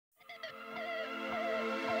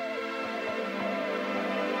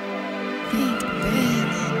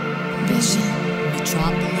Legion,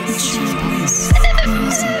 Metropolis.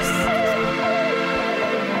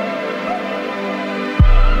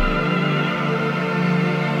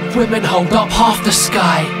 Women hold up half the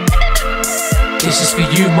sky. This is for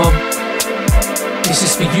you, mum. This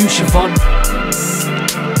is for you, Shavon.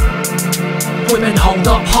 Women hold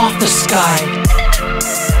up half the sky.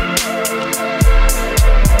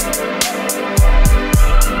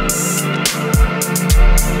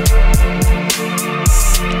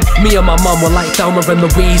 Me and my mum were like Thelma and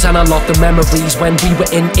Louise, and I love the memories when we were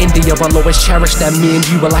in India. I'll always cherish them. Me and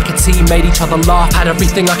you were like a team, made each other laugh, had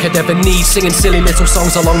everything I could ever need, singing silly little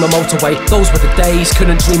songs along the motorway. Those were the days,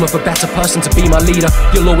 couldn't dream of a better person to be my leader.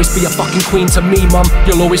 You'll always be a fucking queen to me, mum.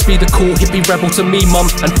 You'll always be the cool hippie rebel to me, mum.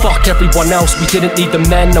 And fuck everyone else, we didn't need them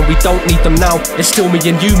then and we don't need them now. It's still me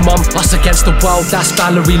and you, mum, us against the world. That's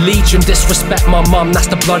Valerie Legion, disrespect my mum, that's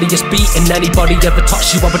the bloodiest beating. Anybody ever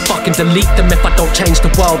touch you, I would fucking delete them. If I don't change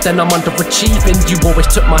the world, then I'm underachieving. You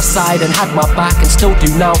always took my side and had my back, and still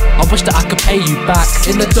do now. I wish that I could pay you back.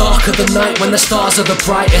 In the dark of the night when the stars are the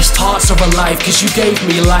brightest, hearts are alive cause you gave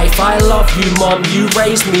me life. I love you, mum, you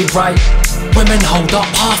raised me right. Women hold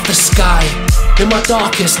up half the sky. In my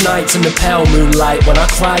darkest nights in the pale moonlight, when I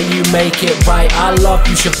cry you make it right. I love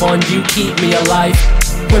you, Shavon, you keep me alive.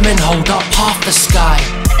 Women hold up half the sky.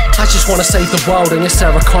 I just wanna save the world, and yes,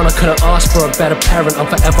 Sarah Connor couldn't ask for a better parent. I'm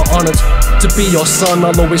forever honoured to be your son.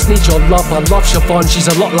 I'll always need your love. I love Shavon, she's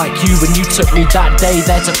a lot like you, and you took me that day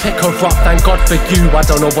there to pick her up. Thank God for you. I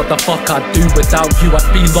don't know what the fuck I'd do without you. I'd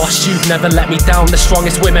be lost. You've never let me down. The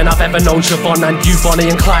strongest women I've ever known, Shavon, and you,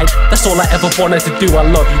 Bonnie and Clyde. That's all I ever wanted to do. I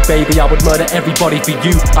love you, baby. I would murder everybody for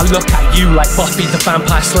you. I look at you like Buffy the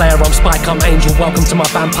Vampire Slayer. I'm Spike, I'm Angel. Welcome to my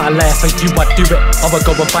vampire lair. For you, I'd do it. I would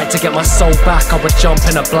go and fight to get my soul back. I would jump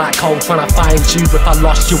in a black hole trying to find you. If I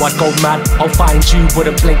lost you, I'd go mad. I'll find you,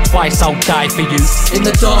 wouldn't blink twice, I'll die for you. In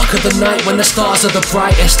the dark of the night when the stars are the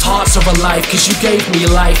brightest, hearts are alive cause you gave me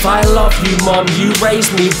life. I love you, mum, you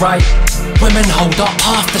raised me right. Women hold up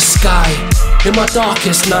half the sky. In my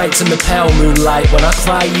darkest nights in the pale moonlight, when I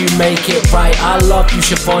cry you make it right. I love you,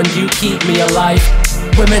 Shavon, you keep me alive.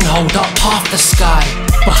 Women hold up half the sky.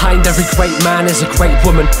 Behind every great man is a great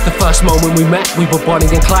woman. The first moment we met, we were Bonnie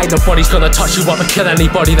and Clyde. Nobody's gonna touch you up and kill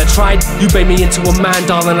anybody that tried. You made me into a man,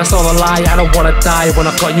 darling, that's not a lie. I don't wanna die when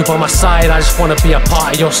I've got you by my side. I just wanna be a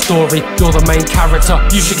part of your story. You're the main character,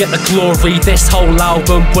 you should get the glory. This whole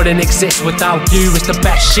album wouldn't exist without you. It's the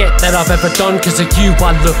best shit that I've ever done cause of you.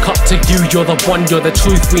 I look up to you, you're the one, you're the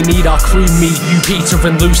truth. We need our crew, me, you, Peter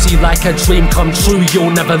and Lucy. Like a dream come true,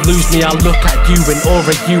 you'll never lose me. I look at you in awe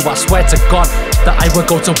of you. I swear to God that I would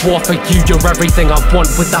go to war for you. You're everything I want.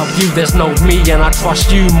 Without you there's no me, and I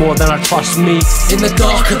trust you more than I trust me. In the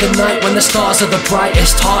dark of the night when the stars are the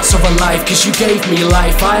brightest, hearts are alive cause you gave me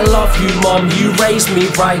life. I love you, mum, you raised me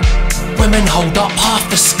right. Women hold up half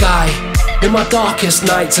the sky. In my darkest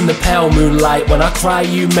nights in the pale moonlight, when I cry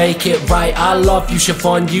you make it right. I love you,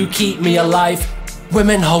 Shavon, you keep me alive.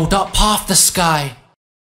 Women hold up half the sky.